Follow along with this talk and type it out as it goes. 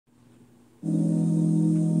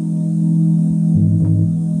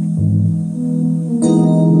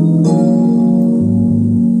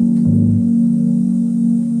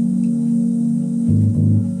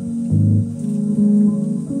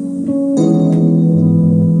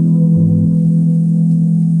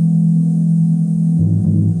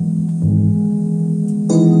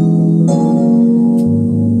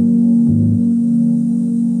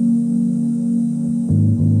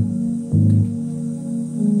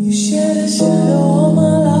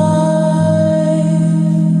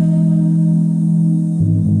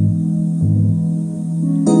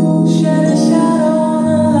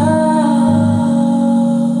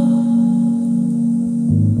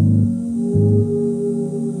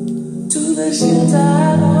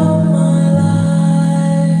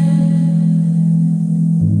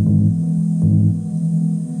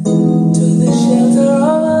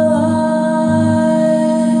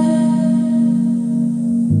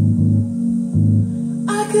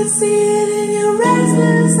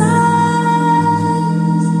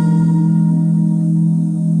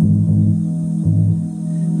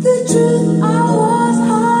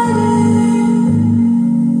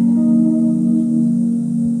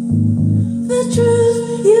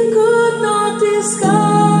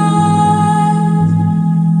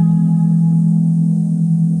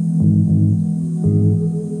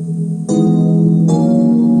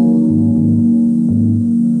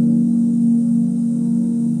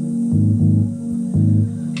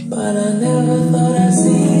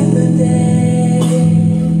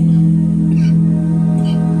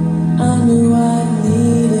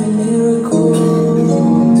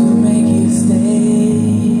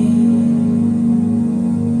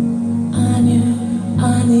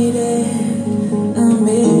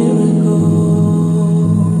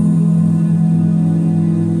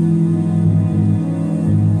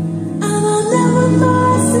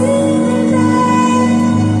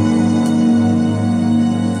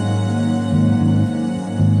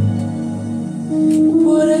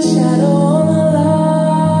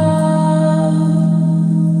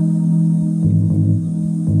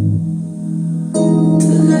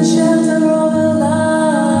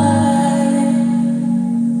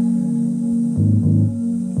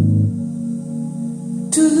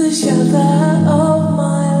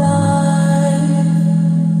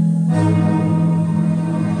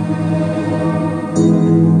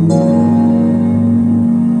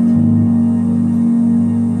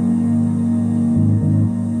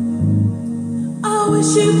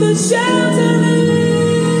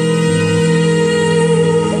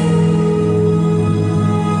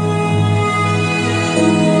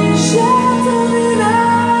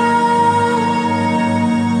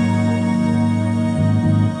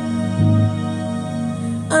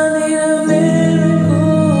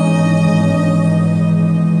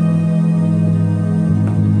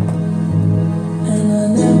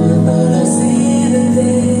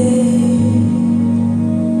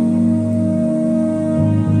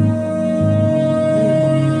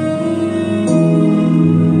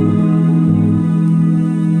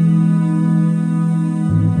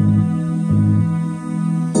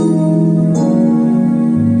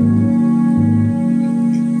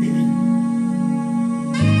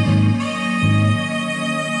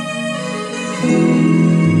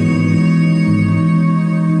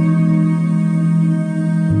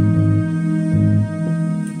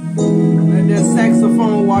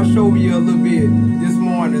Wash over you a little bit this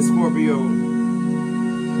morning, Scorpio.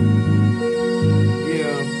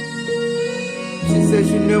 Yeah. She said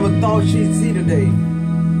she never thought she'd see the day.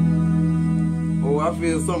 Oh, I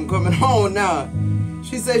feel something coming on now.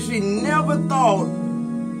 She said she never thought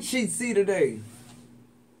she'd see the day.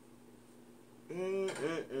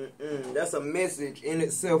 That's a message in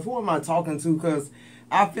itself. Who am I talking to? Because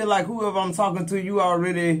I feel like whoever I'm talking to, you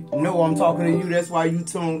already know I'm talking to you. That's why you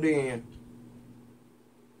tuned in.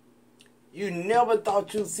 You never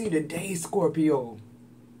thought you'd see the day, Scorpio,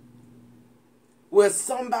 where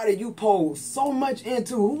somebody you pour so much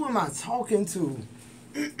into. Who am I talking to?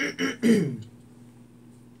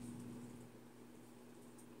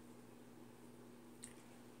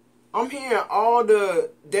 I'm hearing all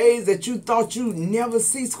the days that you thought you'd never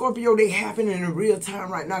see, Scorpio, they happening in real time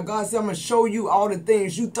right now. God said, I'm going to show you all the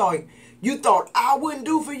things you thought I wouldn't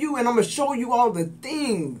do for you, and I'm going to show you all the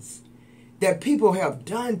things that people have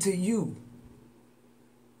done to you.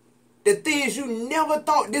 The things you never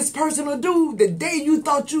thought this person would do, the day you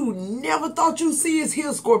thought you never thought you'd see is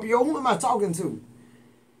here, Scorpio. Who am I talking to?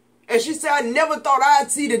 And she said, I never thought I'd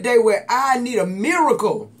see the day where I need a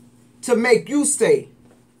miracle to make you stay.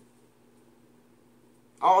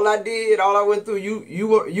 All I did, all I went through,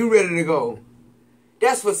 you ready to go.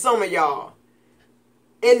 That's for some of y'all.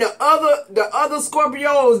 And the other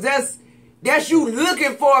Scorpios, that's you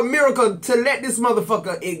looking for a miracle to let this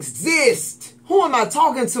motherfucker exist. Who am I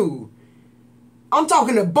talking to? I'm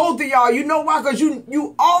talking to both of y'all. You know why? Because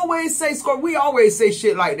you always say, Scorpio, we always say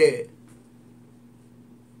shit like that.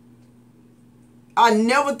 I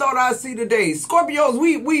never thought I'd see the day.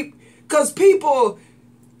 Scorpios, because people,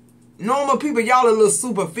 normal people, y'all a little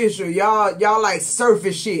superficial. Y'all like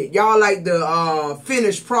surface shit. Y'all like the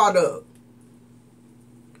finished product.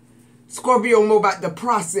 Scorpio more about the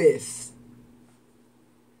process.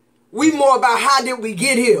 We more about how did we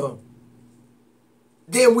get here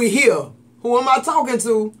than we here. Who am I talking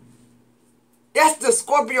to? That's the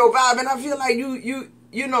Scorpio vibe, and I feel like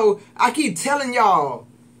you know, I keep telling y'all,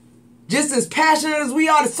 just as passionate as we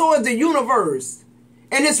are, so is the universe.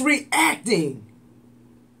 And it's reacting.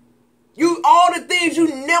 All the things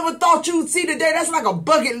you never thought you'd see today, that's like a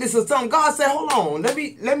bucket list or something. God said, hold on, let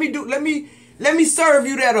me serve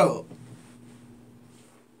you that up.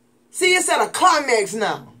 See, it's at a climax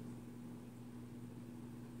now.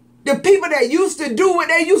 The people that used to do what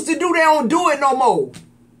they used to do, they don't do it no more.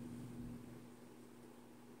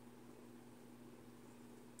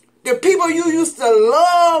 The people you used to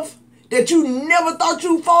love, that you never thought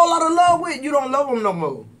you'd fall out of love with, you don't love them no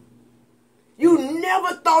more. You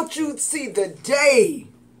never thought you'd see the day.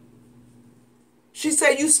 She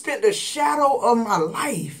said, you spent the shadow of my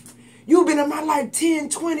life. You've been in my life 10,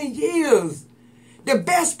 20 years. The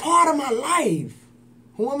best part of my life.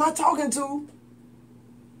 Who am I talking to?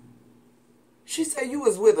 She said, you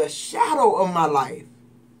was with a shadow of my life.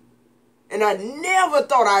 And I never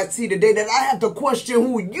thought I'd see the day that I have to question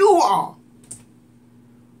who you are.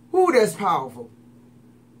 Ooh, that's powerful.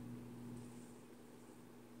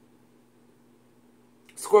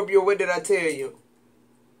 Scorpio, what did I tell you?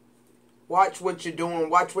 Watch what you're doing.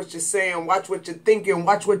 Watch what you're saying. Watch what you're thinking.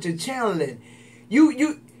 Watch what you're channeling.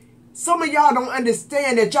 Some of y'all don't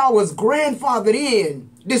understand that y'all was grandfathered in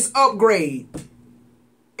this upgrade.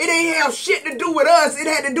 It ain't have shit to do with us. It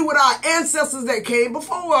had to do with our ancestors that came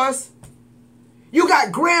before us. You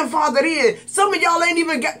got grandfathered in. Some of y'all ain't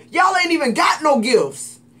even got no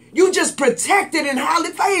gifts. You just protected and highly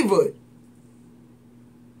favored.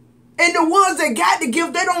 And the ones that got the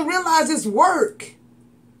gift, they don't realize it's work.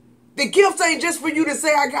 The gifts ain't just for you to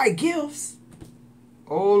say, I got gifts.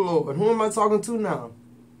 Oh, Lord. Who am I talking to now?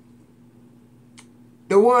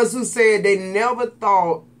 The ones who said they never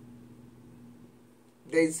thought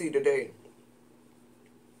they'd see the day.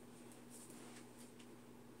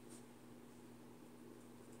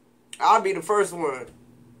 I'll be the first one.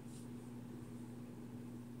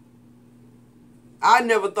 I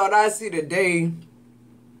never thought I'd see the day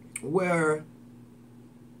where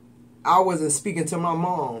I wasn't speaking to my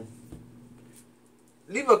mom.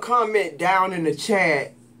 Leave a comment down in the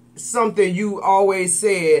chat. Something you always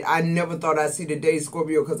said, I never thought I'd see the day,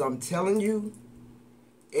 Scorpio, because I'm telling you,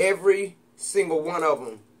 every single one of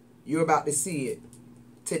them, you're about to see it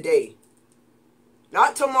today.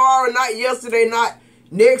 Not tomorrow, not yesterday, not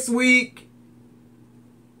next week.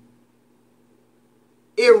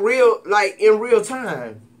 In real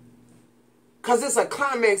time. Because it's a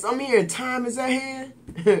climax. I'm hearing time is at hand.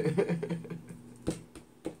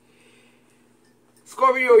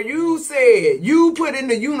 Scorpio, you said, you put in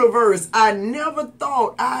the universe, I never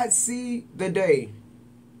thought I'd see the day.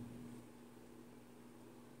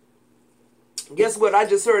 Guess what? I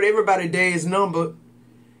just heard everybody's day is numbered.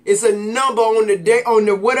 It's a number on the day, on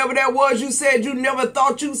the whatever that was you said you never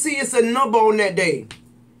thought you'd see. It's a number on that day.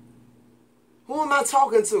 Who am I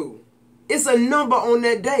talking to? It's a number on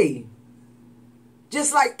that day.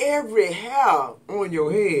 Just like every hair on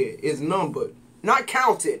your head is numbered, not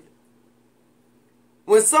counted.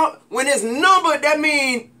 When it's numbered, that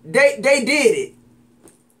means they did it.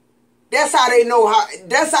 That's how they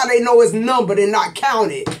know it's numbered and not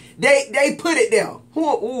counted. They put it there.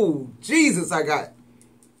 Ooh, Jesus, I got.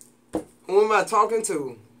 Who am I talking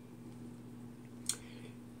to?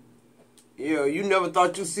 Yeah, you never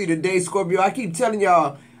thought you'd see the day, Scorpio. I keep telling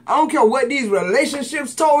y'all, I don't care what these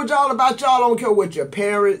relationships told y'all about y'all. I don't care what your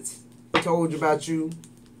parents told you about you.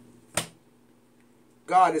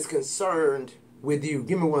 God is concerned with you.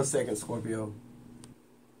 Give me 1 second, Scorpio.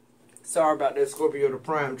 Sorry about that, Scorpio. The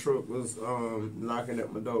prime truck was knocking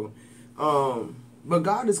at my door. But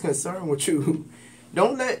God is concerned with you.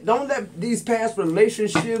 Don't let these past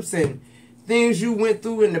relationships and things you went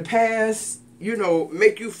through in the past, you know,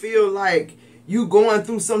 make you feel like you going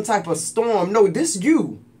through some type of storm. No, this is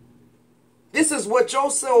you. This is what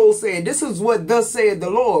your soul said. This is what thus said the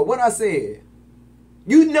Lord. What I said.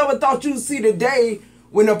 You never thought you'd see the day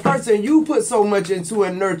when a person you put so much into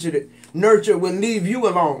and nurtured it nurtured will leave you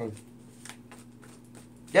alone.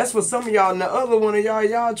 That's for some of y'all. And the other one of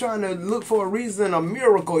y'all trying to look for a reason, a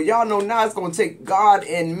miracle. Y'all know now it's going to take God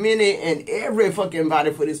and many and every fucking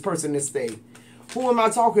body for this person to stay. Who am I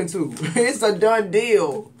talking to? It's a done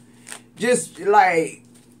deal. Just like,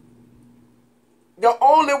 the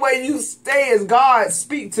only way you stay is God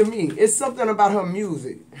speak to me. It's something about her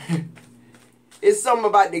music. It's something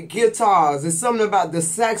about the guitars. It's something about the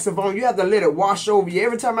saxophone. You have to let it wash over you.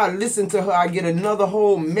 Every time I listen to her, I get another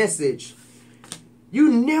whole message. You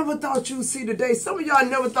never thought you'd see the day. Some of y'all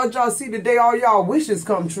never thought y'all see the day all y'all wishes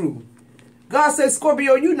come true. God says,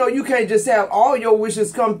 Scorpio, you know you can't just have all your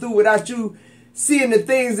wishes come through without you seeing the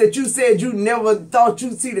things that you said you never thought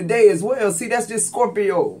you'd see the day as well. See, that's just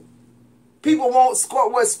Scorpio. People want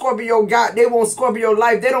what Scorpio got. They want Scorpio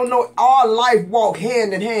life. They don't know our life walk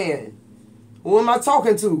hand in hand. Who am I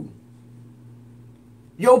talking to?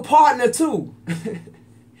 Your partner too.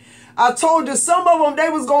 I told you some of them, they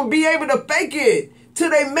was going to be able to fake it till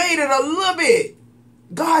they made it a little bit.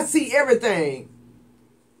 God see everything.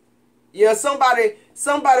 Yeah, somebody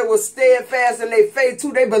was steadfast in their faith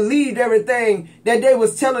too. They believed everything that they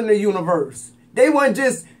was telling the universe. They weren't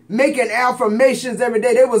just making affirmations every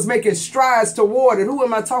day. They was making strides toward it. Who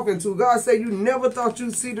am I talking to? God said you never thought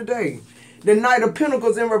you'd see the day. The Knight of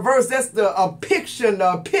Pentacles in reverse, that's the epiction,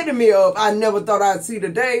 the epitome of I never thought I'd see the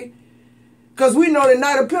day. Because we know the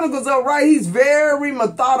Knight of Pentacles upright, he's very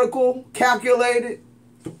methodical, calculated.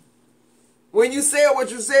 When you said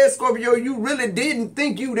what you said, Scorpio, you really didn't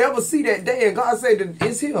think you'd ever see that day. And God said that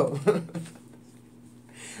it's here.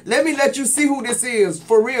 Let me let you see who this is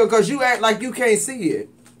for real, because you act like you can't see it.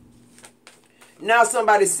 Now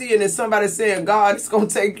somebody's seeing it, somebody's saying, God, it's going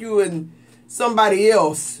to take you and somebody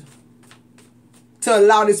else to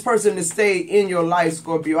allow this person to stay in your life,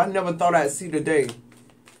 Scorpio. I never thought I'd see the day.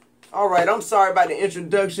 All right, I'm sorry about the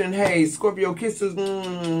introduction. Hey, Scorpio kisses.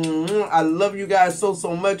 I love you guys so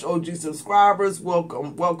much. OG subscribers,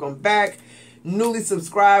 welcome. Welcome back. Newly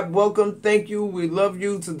subscribed, welcome. Thank you. We love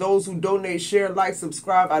you. To those who donate, share, like,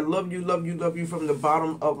 subscribe. I love you, love you, love you from the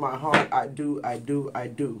bottom of my heart. I do, I do, I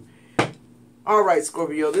do. All right,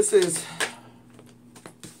 Scorpio, this is,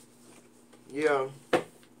 yeah,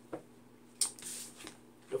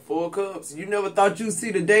 the Four of Cups. You never thought you'd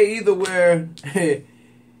see the day either where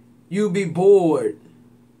you'd be bored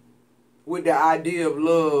with the idea of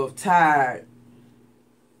love, tired,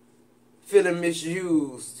 feeling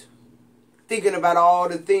misused, thinking about all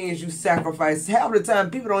the things you sacrificed. Half the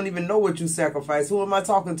time, people don't even know what you sacrificed. Who am I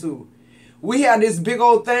talking to? We have this big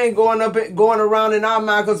old thing going around in our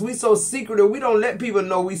mind because we so secretive. We don't let people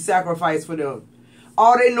know we sacrificed for them.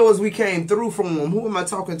 All they know is we came through from them. Who am I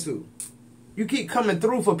talking to? You keep coming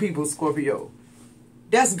through for people, Scorpio.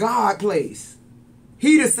 That's God's place.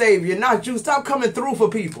 He the savior, not you. Stop coming through for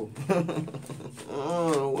people.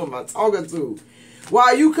 What am I talking to?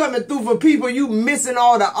 While you coming through for people, you missing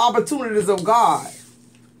all the opportunities of God.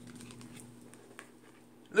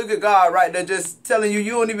 Look at God right there just telling you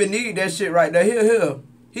you don't even need that shit right there. Here.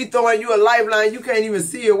 He throwing you a lifeline. You can't even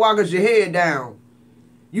see it. Why? Because your head down.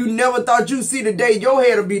 You never thought you'd see the day your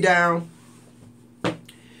head will be down.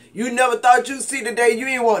 You never thought you'd see the day you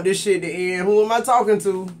ain't want this shit to end. Who am I talking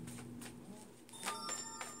to?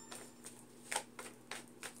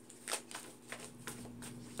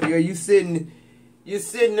 Yeah, you sitting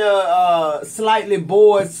slightly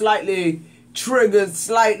bored, slightly triggered,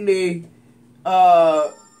 slightly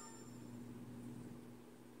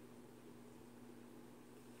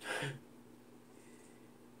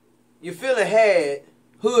you feeling had,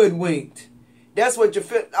 hoodwinked. That's what you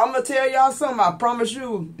feel. I'm going to tell y'all something. I promise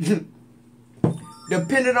you.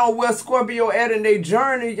 Depending on where Scorpio at in their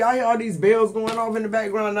journey, y'all hear all these bells going off in the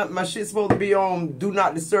background. My shit's supposed to be on Do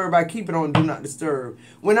Not Disturb. I keep it on Do Not Disturb.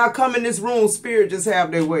 When I come in this room, spirit just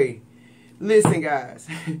have their way. Listen, guys.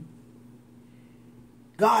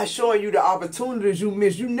 God's showing you the opportunities you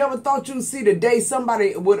missed. You never thought you'd see the day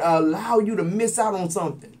somebody would allow you to miss out on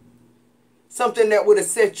something. Something that would have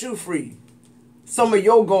set you free. Some of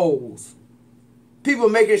your goals. People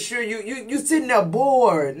making sure you sitting there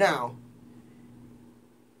bored now.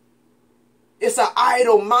 It's an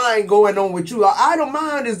idle mind going on with you. An idle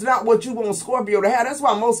mind is not what you want Scorpio to have. That's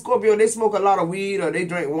why most Scorpio, they smoke a lot of weed or they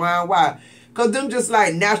drink wine. Why? Because them just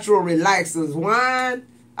like natural relaxers. Wine,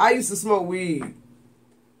 I used to smoke weed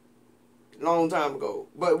long time ago.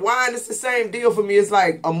 But wine is the same deal for me. It's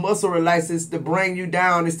like a muscle relaxer. It's to bring you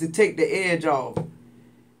down. It's to take the edge off.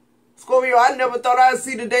 Scorpio, I never thought I'd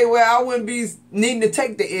see the day where I wouldn't be needing to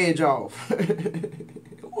take the edge off.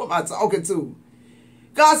 Who am I talking to?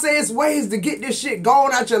 God says ways to get this shit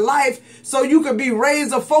gone out your life so you can be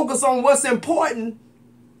razor focused on what's important.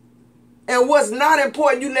 And what's not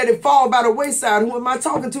important, you let it fall by the wayside. Who am I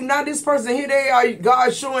talking to? Not this person here. They are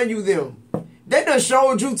God showing you them. They done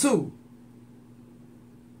showed you too.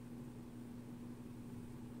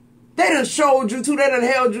 They done showed you too. They done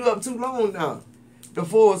held you up too long now. The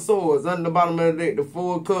 4 of Swords. Under the bottom of the deck. The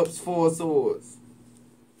 4 of Cups, 4 of Swords.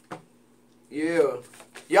 Yeah.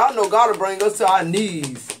 Y'all know God will bring us to our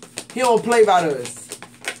knees. He don't play about us.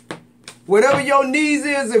 Whatever your needs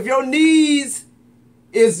is, if your needs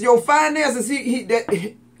is your finances,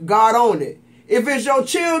 God own it. If it's your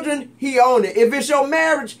children, He own it. If it's your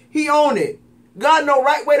marriage, He own it. God know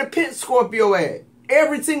right where to pinch Scorpio at.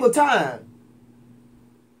 Every single time.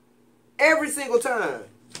 Every single time.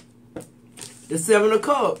 The 7 of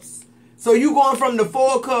Cups. So you going from the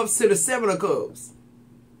 4 of Cups to the 7 of Cups.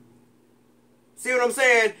 See what I'm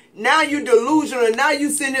saying? Now you delusional. And now you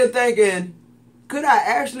sitting here thinking, could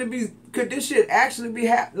this shit actually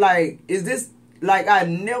be like, is this, like, I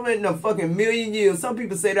never in a fucking million years. Some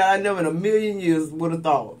people say that I never in a million years would have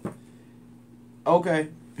thought. Okay.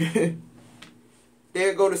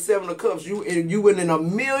 There go the 7 of Cups. You wouldn't in a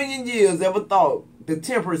million years ever thought. The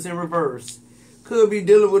Temperance in reverse. Could be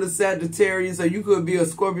dealing with a Sagittarius, or you could be a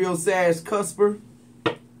Scorpio Sag cusper.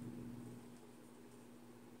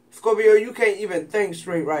 Scorpio, you can't even think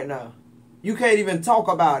straight right now. You can't even talk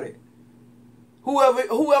about it.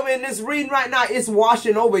 Whoever in this reading right now, it's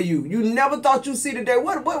washing over you. You never thought you'd see the day.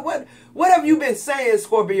 What have you been saying,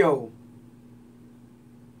 Scorpio?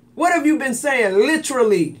 What have you been saying,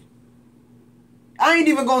 literally? I ain't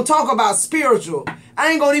even going to talk about spiritual.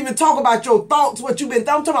 I ain't going to even talk about your thoughts, what you've been,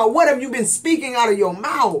 I'm talking about what have you been speaking out of your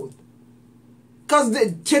mouth. Because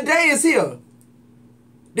today is here.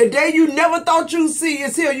 The day you never thought you'd see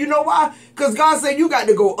is here. You know why? Because God said you got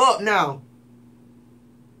to go up now.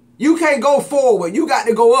 You can't go forward. You got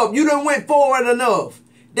to go up. You done went forward enough.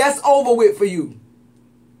 That's over with for you.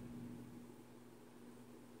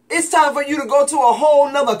 It's time for you to go to a whole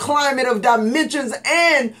nother climate of dimensions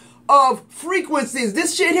and of frequencies.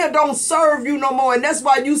 This shit here don't serve you no more. And that's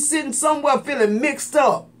why you sitting somewhere feeling mixed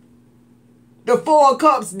up. The 4 of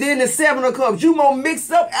Cups, then the 7 of Cups. You more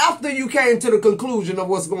mixed up after you came to the conclusion of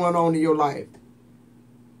what's going on in your life.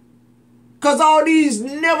 Because all these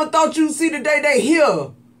never thought you'd see the day they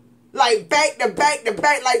here. Like back to back to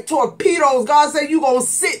back like torpedoes. God said you going to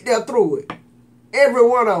sit there through it. Every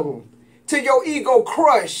one of them. Till your ego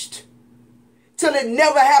crushed. Till it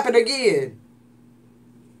never happened again.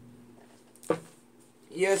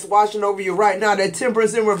 Yes, watching over you right now. That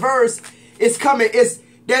Temperance in reverse is coming.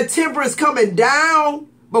 That Temperance coming down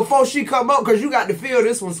before she come up. Because you got to feel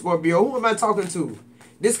this one, Scorpio. Who am I talking to?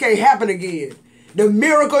 This can't happen again. The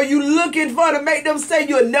miracle you looking for to make them say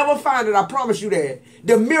you'll never find it. I promise you that.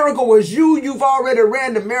 The miracle was you. You've already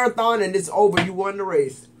ran the marathon and it's over. You won the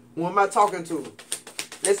race. Who am I talking to?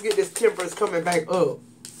 Let's get this Temperance coming back up.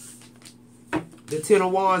 The 10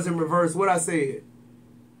 of Wands in reverse. What I said.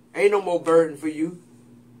 Ain't no more burden for you.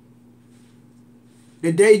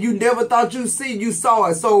 The day you never thought you'd see, you saw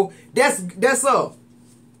it. So that's up.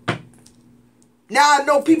 Now I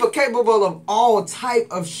know people capable of all type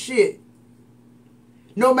of shit.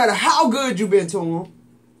 No matter how good you've been to them.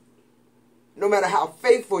 No matter how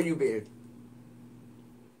faithful you've been.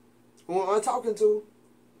 Who am I talking to?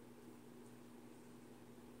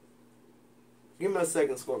 Give me a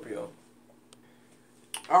second, Scorpio.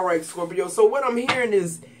 Alright, Scorpio. So what I'm hearing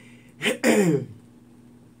is...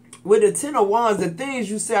 with the 10 of Wands, the things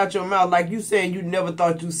you say out your mouth, like you saying you never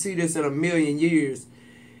thought you'd see this in a million years.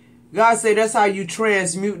 God said that's how you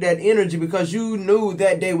transmute that energy because you knew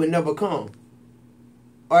that day would never come.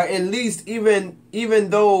 Or at least even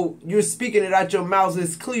though you're speaking it out your mouth,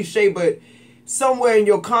 it's cliche, but somewhere in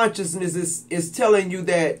your consciousness is telling you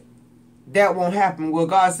that that won't happen. Well,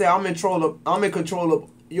 God said, I'm in control of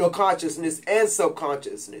your consciousness and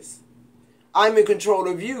subconsciousness. I'm in control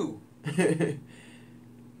of you.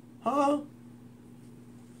 Huh?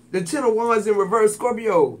 The 10 of Wands in reverse,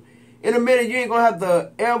 Scorpio. In a minute, you ain't going to have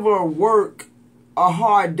to ever work a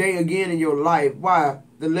hard day again in your life. Why?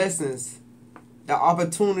 The lessons, the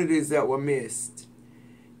opportunities that were missed.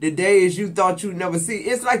 The days you thought you'd never see.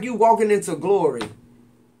 It's like you walking into glory.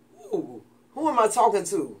 Ooh, who am I talking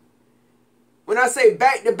to? When I say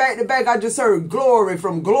back to back to back, I just heard glory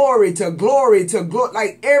from glory to glory to glory.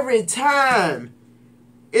 Like every time.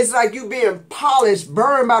 It's like you being polished,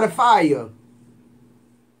 burned by the fire.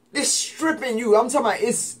 It's stripping you. I'm talking about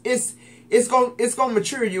it's gonna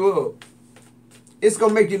mature you up. It's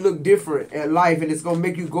gonna make you look different at life, and it's gonna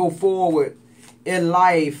make you go forward in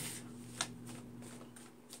life.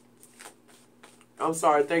 I'm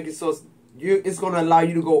sorry, thank you. So it's gonna allow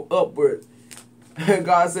you to go upward.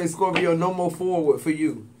 God says, Scorpio, no more forward for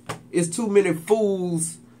you. It's too many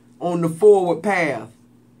fools on the forward path.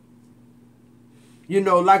 You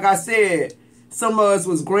know, like I said, some of us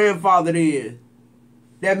was grandfathered in.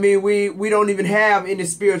 That means we don't even have any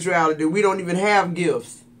spirituality. We don't even have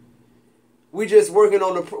gifts. We just working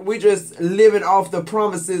on we just living off the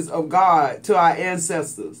promises of God to our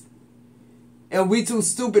ancestors. And we too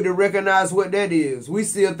stupid to recognize what that is. We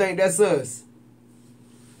still think that's us.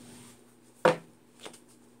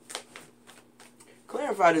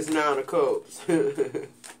 Clarify this Nine of Cups.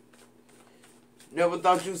 Never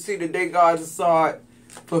thought you'd see the day God started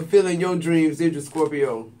fulfilling your dreams, did you,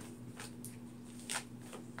 Scorpio?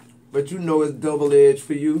 But you know it's double-edged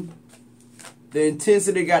for you. The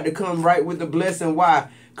intensity got to come right with the blessing. Why?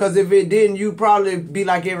 Because if it didn't, you'd probably be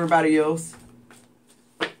like everybody else.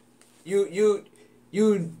 You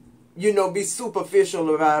know, be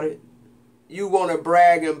superficial about it. You want to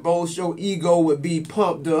brag and boast. Your ego would be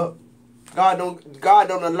pumped up. God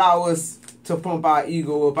don't allow us to pump our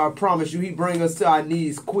ego up. I promise you, He bring us to our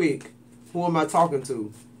knees quick. Who am I talking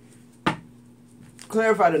to?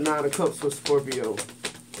 Clarify the Nine of Cups for Scorpio.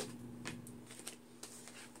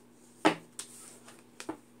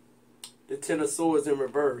 The Ten of Swords in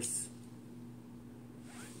reverse.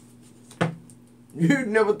 You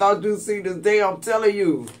never thought you'd see this day. I'm telling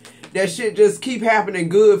you. That shit just keep happening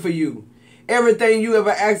good for you. Everything you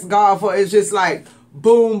ever ask God for is just like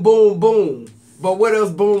boom, boom, boom. But what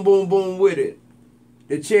else boom, boom, boom with it?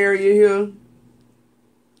 The Chariot here.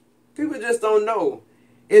 People just don't know.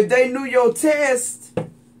 If they knew your test,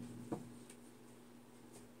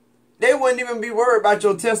 they wouldn't even be worried about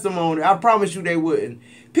your testimony. I promise you they wouldn't.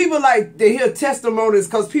 People like to hear testimonies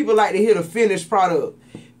because people like to hear the finished product.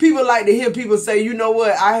 People like to hear people say, you know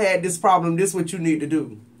what, I had this problem, this is what you need to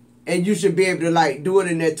do. And you should be able to like do it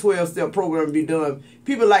in that 12-step program and be done.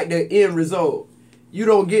 People like the end result. You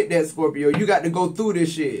don't get that, Scorpio. You got to go through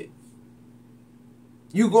this shit.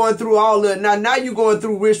 You going through all the now you going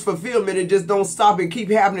through wish fulfillment. It just don't stop and keep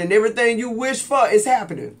happening. Everything you wish for is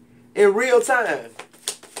happening in real time.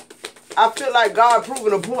 I feel like God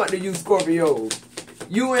proving a point to you, Scorpio.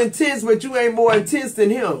 You intense, but you ain't more intense than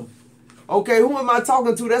Him. Okay, who am I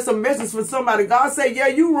talking to? That's a message for somebody. God say, yeah,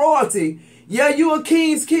 you royalty. Yeah, you a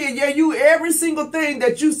king's kid. Yeah, you every single thing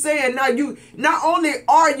that you saying. Now you not only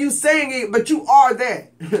are you saying it, but you are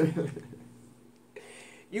that.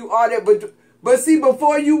 You are that. But see,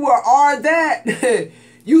 before you are that,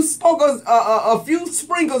 you spoke a few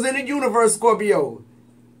sprinkles in the universe, Scorpio.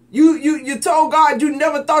 You told God you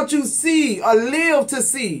never thought you'd see or live to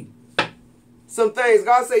see some things.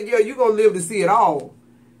 God said, yeah, you're going to live to see it all.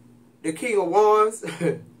 The King of Wands.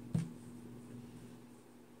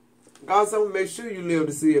 God said, I'm going to make sure you live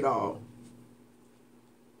to see it all.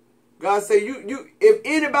 God said, if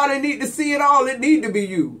anybody need to see it all, it need to be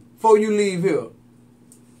you before you leave here.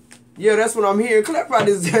 Yeah, that's what I'm hearing. Clarify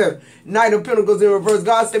this Knight of Pentacles in reverse.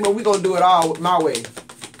 God said, but we're going to do it all my way.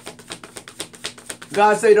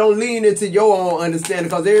 God say, don't lean into your own understanding,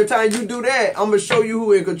 because every time you do that, I'm going to show you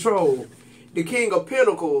who in control. The King of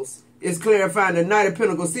Pentacles is clarifying the Knight of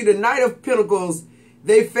Pentacles. See, the Knight of Pentacles,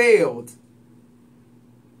 they failed.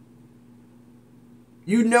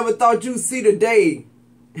 You never thought you'd see the day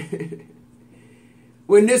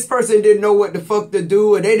when this person didn't know what the fuck to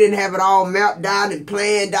do, and they didn't have it all mapped out and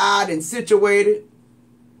planned out and situated.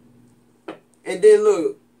 And then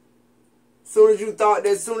look, soon as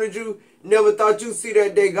you never thought you'd see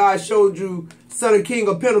that day, God showed you Son of King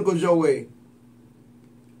of Pentacles your way.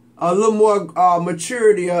 A little more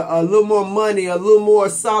maturity, a little more money, a little more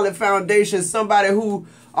solid foundation. Somebody who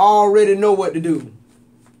already know what to do.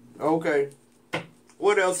 Okay.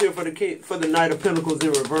 What else here for the Knight of Pentacles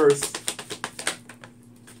in reverse?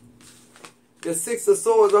 The Six of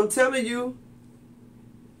Swords. I'm telling you.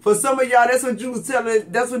 For some of y'all, that's what you was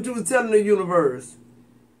telling. That's what you was telling the universe.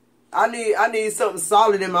 I need something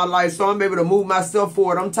solid in my life so I'm able to move myself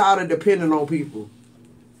forward. I'm tired of depending on people.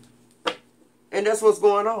 And that's what's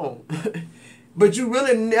going on. But you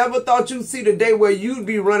really never thought you'd see the day where you'd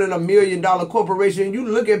be running $1 million corporation. You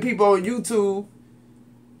look at people on YouTube.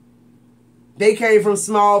 They came from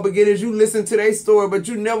small beginnings. You listen to their story, but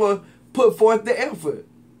you never put forth the effort.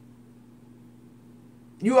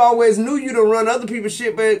 You always knew you to run other people's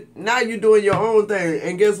shit, but now you're doing your own thing.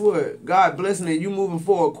 And guess what? God blessing it. You moving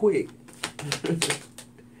forward quick.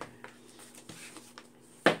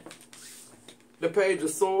 The Page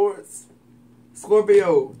of Swords.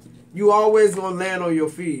 Scorpio, you always going to land on your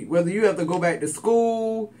feet. Whether you have to go back to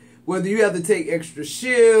school, whether you have to take extra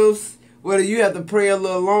shifts, whether you have to pray a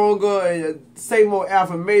little longer and say more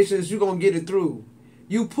affirmations, you're going to get it through.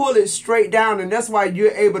 You pull it straight down, and that's why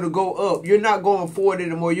you're able to go up. You're not going forward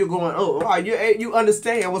anymore. You're going up. Right, you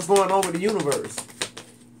understand what's going on with the universe.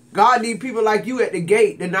 God need people like you at the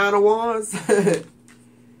gate, the 9 of Wands.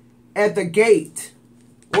 At the gate.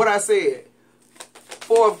 What I said.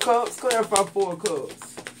 4 of Cups. Clarify 4 of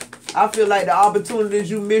Cups. I feel like the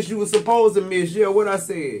opportunities you missed, you were supposed to miss. Yeah, what I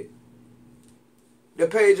said. The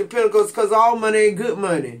Page of Pentacles, because all money ain't good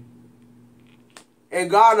money. And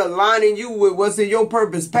God aligning you with what's in your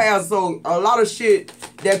purpose path. So a lot of shit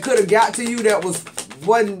that could have got to you that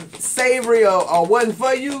wasn't savory or wasn't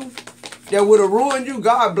for you, that would have ruined you,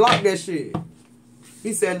 God blocked that shit.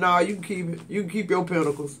 He said, nah, you can keep it. You can keep your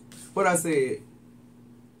pentacles. What I said.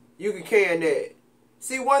 You can can that.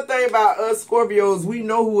 See, one thing about us Scorpios, we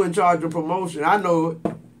know who in charge of promotion. I know it.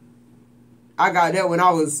 I got that when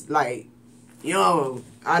I was like young.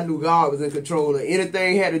 I knew God was in control of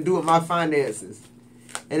anything had to do with my finances.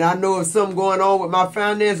 And I know if something going on with my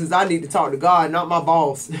finances, I need to talk to God, not my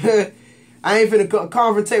boss. I ain't finna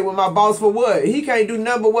confrontate with my boss for what? He can't do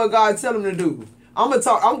nothing but what God tell him to do. I'm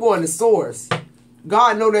going to source.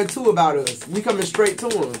 God know that too about us. We coming straight to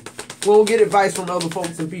him. We don't get advice from other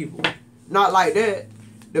folks and people. Not like that.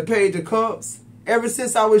 The Page of Cups. Ever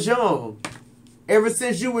since I was young. Ever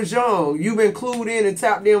since you was young, you've been clued in and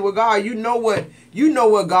tapped in with God. You know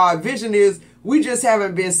what God's vision is. We just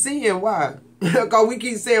haven't been seeing why. Because we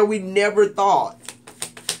keep saying we never thought.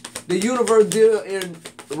 The universe deal in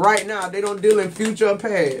right now. They don't deal in future or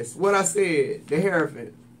past. What I said. The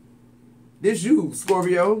Hierophant. This you,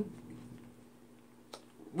 Scorpio.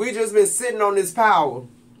 We just been sitting on this power.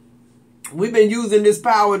 We've been using this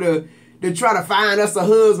power to try to find us a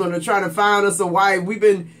husband, to try to find us a wife. We've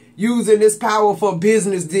been using this power for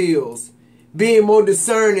business deals. Being more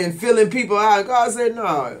discerning, filling people out. God said,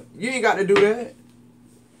 no, you ain't got to do that.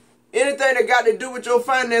 Anything that got to do with your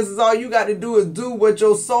finances, all you got to do is do what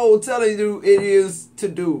your soul telling you it is to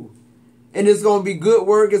do. And it's going to be good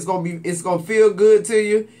work. It's going to feel good to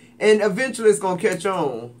you. And eventually it's going to catch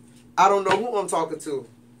on. I don't know who I'm talking to.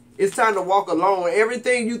 It's time to walk alone.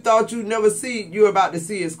 Everything you thought you'd never see, you're about to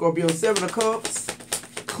see it, Scorpio. 7 of Cups.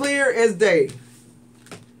 Clear as day.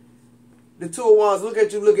 The 2 of Wands, look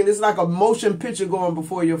at you looking. It's like a motion picture going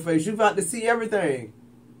before your face. You're about to see everything.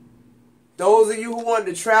 Those of you who want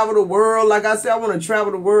to travel the world, like I said, I want to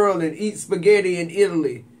travel the world and eat spaghetti in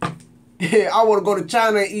Italy. I want to go to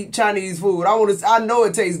China and eat Chinese food. I know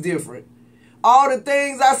it tastes different. All the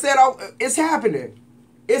things I said, it's happening.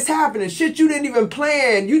 It's happening. Shit you didn't even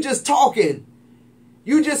plan. You just talking.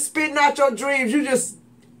 You just spitting out your dreams. You just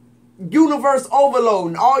universe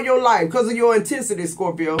overloading all your life because of your intensity,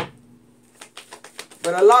 Scorpio.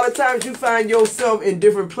 But a lot of times you find yourself in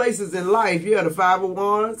different places in life. Yeah, the 5 of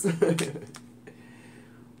Wands.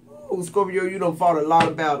 Ooh, Scorpio, you done fought a lot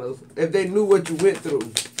of battles. If they knew what you went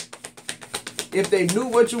through. If they knew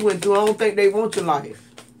what you went through, I don't think they want your life.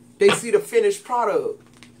 They see the finished product.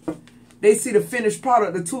 They see the finished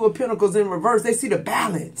product. The 2 of Pentacles in reverse. They see the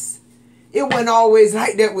balance. It wasn't always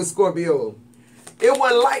like that with Scorpio. It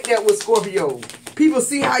wasn't like that with Scorpio. People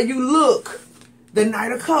see how you look. The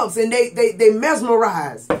Knight of Cups, and they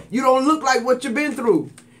mesmerize. You don't look like what you've been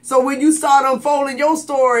through. So when you start unfolding your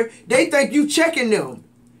story, they think you checking them.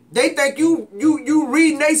 They think you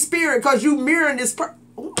reading their spirit because you mirroring this person.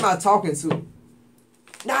 Who am I talking to?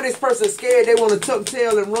 Now this person's scared. They want to tuck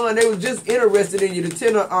tail and run. They was just interested in you.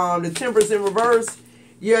 The Temperance in reverse.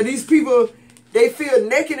 Yeah, these people, they feel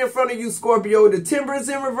naked in front of you, Scorpio. The Temperance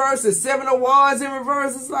in reverse. The 7 of Wands in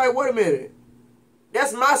reverse. It's like, wait a minute.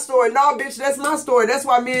 That's my story. No, bitch, that's my story. That's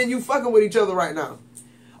why me and you fucking with each other right now.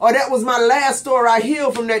 Or that was my last story. I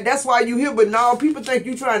healed from that. That's why you here. But now people think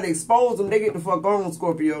you trying to expose them. They get the fuck on,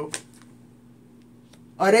 Scorpio.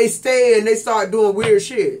 Or they stay and they start doing weird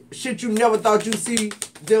shit. Shit you never thought you'd see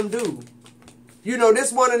them do. You know,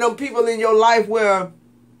 this one of them people in your life where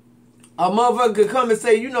a motherfucker could come and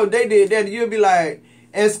say, you know, they did that. And you'll be like,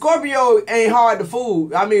 and Scorpio ain't hard to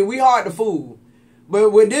fool. I mean, we hard to fool.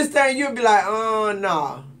 But with this thing, you'll be like, oh,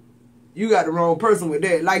 nah. You got the wrong person with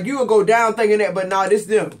that. Like, you'll go down thinking that, but nah, this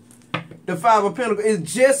them. The 5 of Pentacles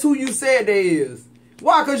is just who you said they is.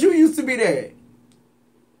 Why? Because you used to be that.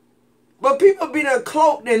 But people be done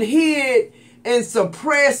cloaked and hid and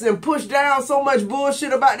suppressed and pushed down so much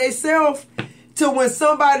bullshit about themselves to when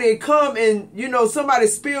somebody come and, you know, somebody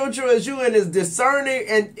spiritual as you and is discerning.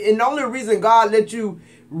 And the only reason God let you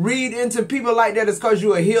read into people like that is because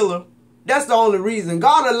you're a healer. That's the only reason.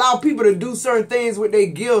 God allow people to do certain things with their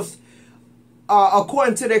gifts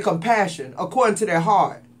according to their compassion, according to their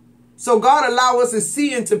heart. So God allow us to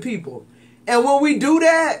see into people. And when we do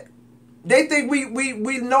that, They think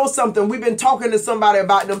we know something. We've been talking to somebody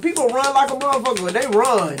about them. People run like a motherfucker. They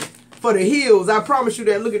run for the hills. I promise you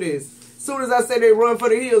that. Look at this. As soon as I say they run for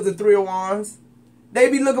the hills, the Three of Wands, they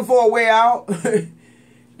be looking for a way out.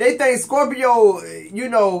 They think Scorpio, you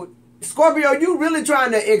know, Scorpio, you really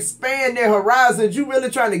trying to expand their horizons. You really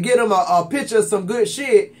trying to get them a picture of some good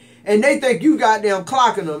shit. And they think you goddamn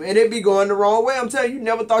clocking them. And they be going the wrong way. I'm telling you,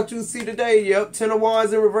 never thought you'd see today. Yep, 10 of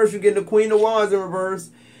Wands in reverse. You're getting the Queen of Wands in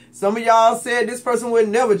reverse. Some of y'all said this person would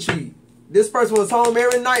never cheat. This person was home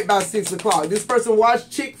every night by 6 o'clock. This person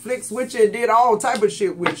watched chick flicks with you and did all type of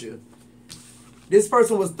shit with you. This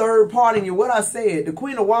person was third partying you. What I said, the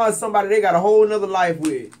Queen of Wands, somebody they got a whole nother life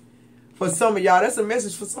with. For some of y'all, that's a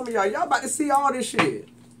message for some of y'all. Y'all about to see all this shit.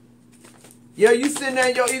 Yeah, you sitting there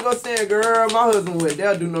in your ego saying, girl, my husband would.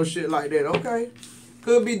 They'll do no shit like that. Okay.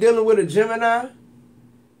 Could be dealing with a Gemini.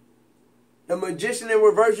 The Magician in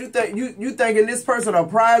reverse. You thinking this person a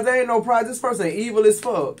prize? There ain't no prize. This person evil as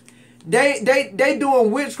fuck. They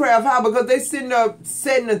doing witchcraft. How? Because they sitting up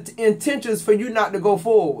setting intentions for you not to go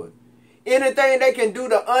forward. Anything they can do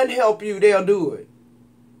to unhelp you, they'll do it.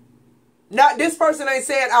 Not this person ain't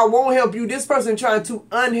saying I won't help you. This person trying to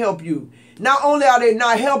unhelp you. Not only are they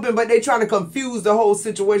not helping, but they trying to confuse the whole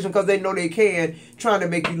situation because they know they can, trying to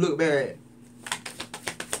make you look bad.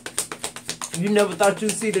 You never thought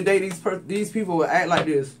you'd see the day these people would act like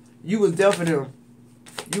this. You was there for them.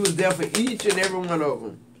 You was there for each and every one of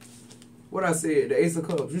them. What I said, the Ace of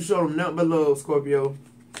Cups. You showed them nothing but love, Scorpio.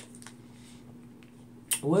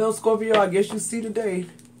 Well, Scorpio, I guess you see today.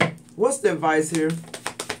 What's the advice here?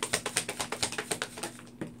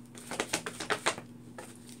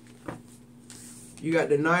 You got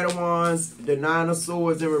the Knight of Wands, the Nine of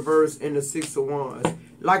Swords in reverse, and the Six of Wands.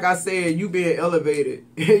 Like I said, you being elevated.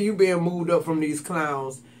 You being moved up from these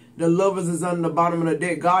clowns. The Lovers is on the bottom of the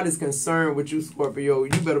deck. God is concerned with you, Scorpio.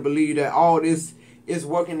 You better believe that all this is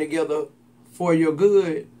working together for your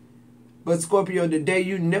good. But Scorpio, the day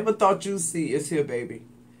you never thought you'd see is here, baby.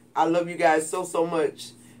 I love you guys so, so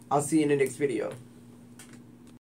much. I'll see you in the next video.